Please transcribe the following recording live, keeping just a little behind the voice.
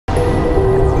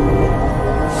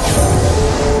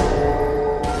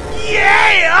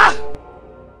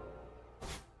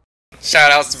Shout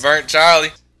outs to Burnt Charlie.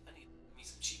 I need me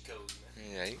some cheat codes, man.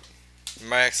 Yeah, you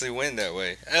might actually win that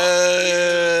way.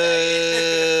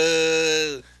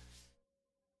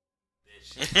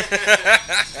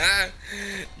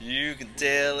 You can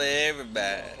tell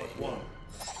everybody. Watch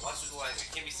the line. We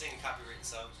can't be singing copyrighted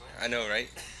songs, man. I know, right?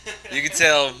 You can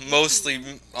tell mostly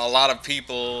a lot of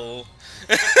people.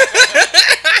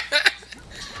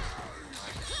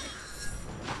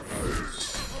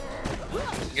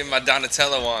 Give my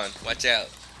Donatello on. Watch out.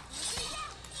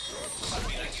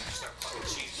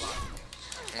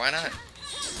 Why not?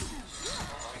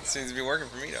 Seems to be working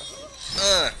for me though.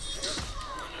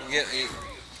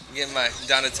 Get my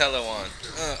Donatello on.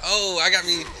 Oh, I got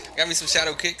me some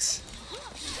shadow kicks.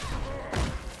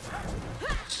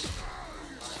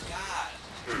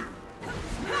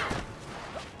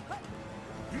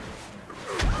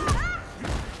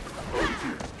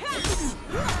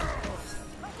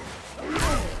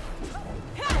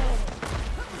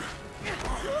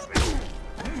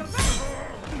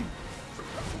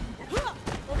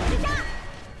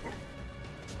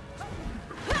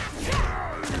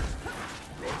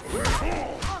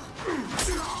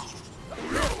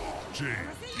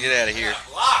 Get out of here.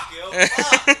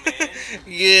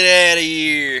 Get out of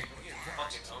here.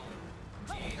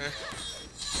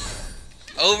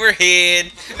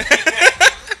 Overhead.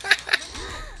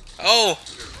 Oh,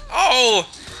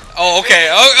 okay.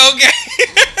 Oh, okay.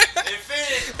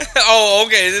 Oh,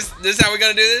 okay. This how we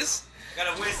gotta do this?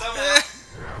 Gotta win somehow.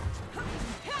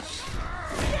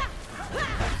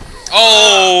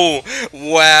 Oh,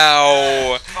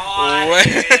 wow. Caught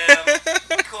him.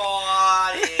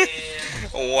 Caught him.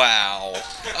 Wow.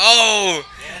 Oh.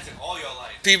 Yeah, that took all your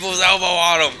life. People's elbow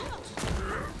on him.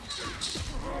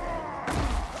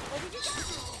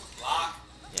 Lock.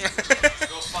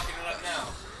 Go fucking it up now.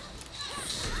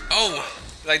 Oh,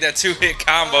 like that 2-hit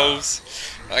combos.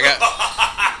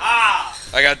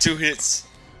 I got 2 hits.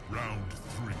 Round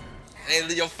 3.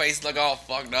 Hey, your face look all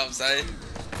fucked up, say.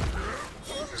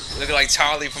 Looking like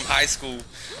Charlie from high school.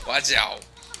 Watch out.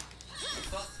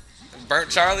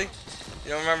 Burnt Charlie?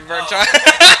 You don't remember Burnt Charlie?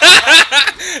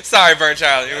 Sorry, Burnt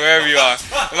Charlie, wherever you are.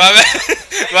 My bad.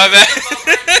 My bad.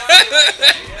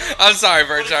 I'm sorry,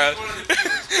 Burnt Charlie.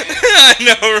 I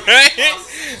know, right?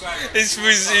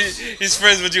 He's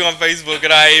friends with you on Facebook,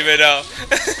 and I even know.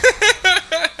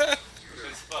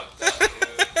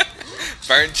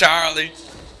 Burnt Charlie.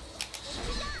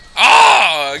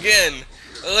 Oh, again.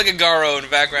 Look at Garo in the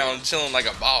background chilling like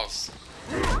a boss.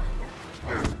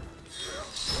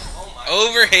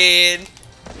 Overhead.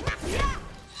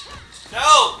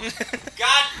 No!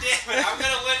 God damn it! I'm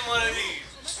gonna win one of these.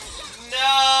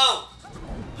 No!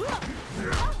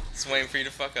 Just waiting for you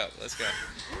to fuck up. Let's go.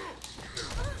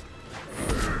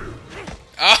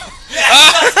 Oh! Yes,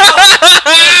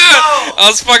 Oh! I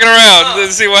was fucking around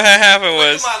to see what had happened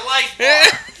was. Look at my life bar.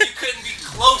 You couldn't be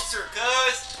closer,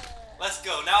 cuz. Let's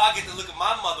go. Now I get to look at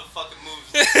my motherfucking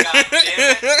moves. God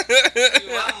damn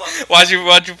it. Watch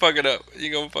you fuck it up.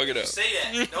 You gonna fuck it up. Say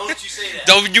that. Don't you say that.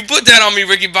 Don't you put that on me,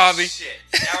 Ricky Bobby. Shit.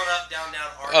 Down, up, down,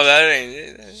 R. Oh, that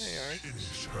ain't alright.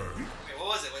 Wait, what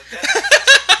was it? I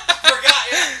forgot,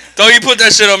 yeah. Don't you put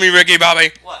that shit on me, Ricky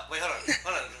Bobby. What? Wait, hold on.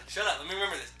 Shut up. Let me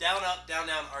remember this. Down, up, down,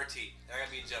 RT. I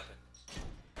gotta be jumping.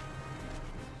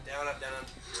 Down, up, down.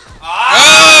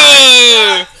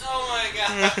 Ah! Oh! Oh my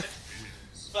god.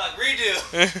 Fuck, redo.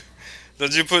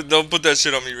 Don't put that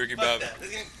shit on me, Ricky Fuck Bobby. that.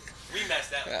 Let's rematch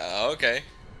that one. Okay.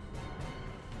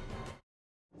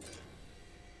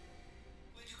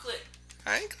 What'd you click?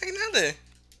 I ain't clicking nothing.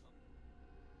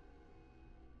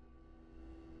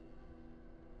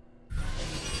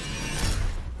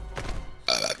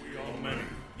 We are many.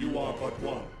 You are but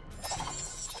one.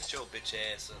 Shut your bitch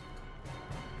ass up.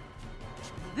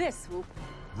 This will.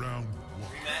 Round 1.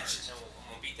 Rematch, and I'm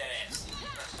gonna beat that ass.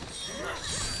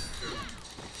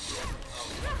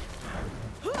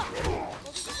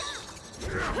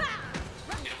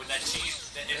 Hit him with that cheese.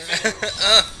 That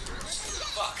infinite.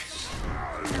 Fuck.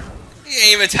 You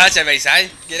ain't even touching me, son.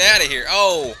 Get out of here.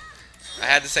 Oh, I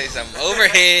had to say something.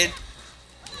 Overhead.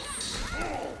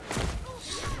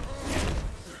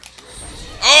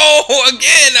 Oh,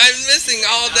 again, I'm missing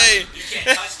all day. You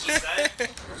can't touch me, son.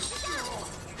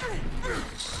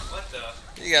 What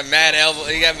the? You got mad elbow.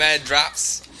 You got mad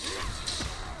drops.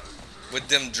 With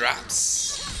them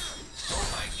drops. Oh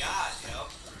my god, yo.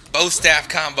 Bow staff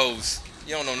combos.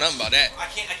 You don't know nothing about that. I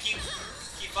keep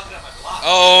fucking up my block.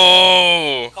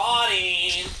 Oh. Caught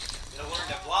him. You gotta learn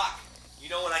to block. You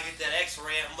know when I get that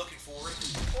X-ray, I'm looking for it.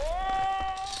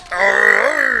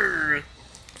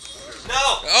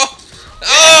 No. Oh.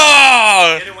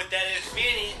 Oh. Hit him with that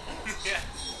infinity.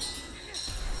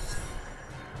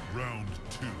 Round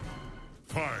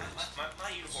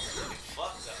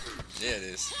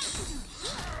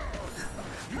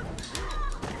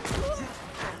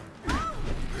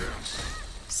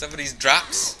Some of these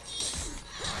drops.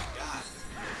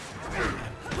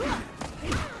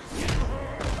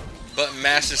 Button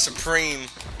Master Supreme.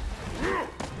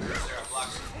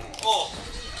 Oh!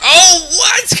 Oh,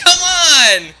 what? Come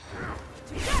on!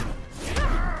 You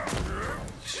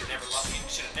should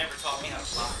have never taught me how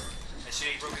to block. That shit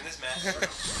ain't broken this match.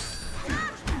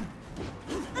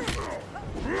 Oh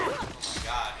my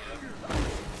god, yo.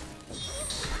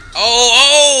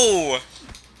 Oh, oh!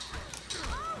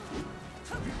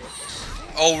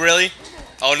 Oh, really?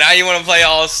 Oh, now you want to play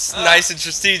all nice and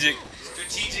strategic.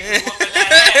 Strategic whooping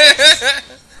that ass.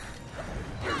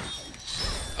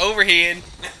 Overhead.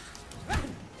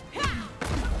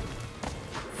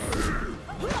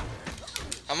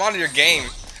 I'm on your game.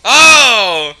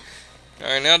 Oh!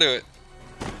 Alright, now do it.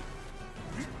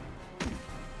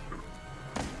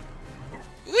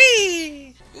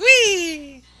 Whee!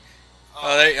 Whee!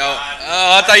 Oh, there you go.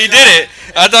 Oh, I thought you did it.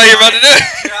 I thought you were about to do it.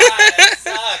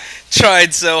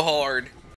 Tried so hard.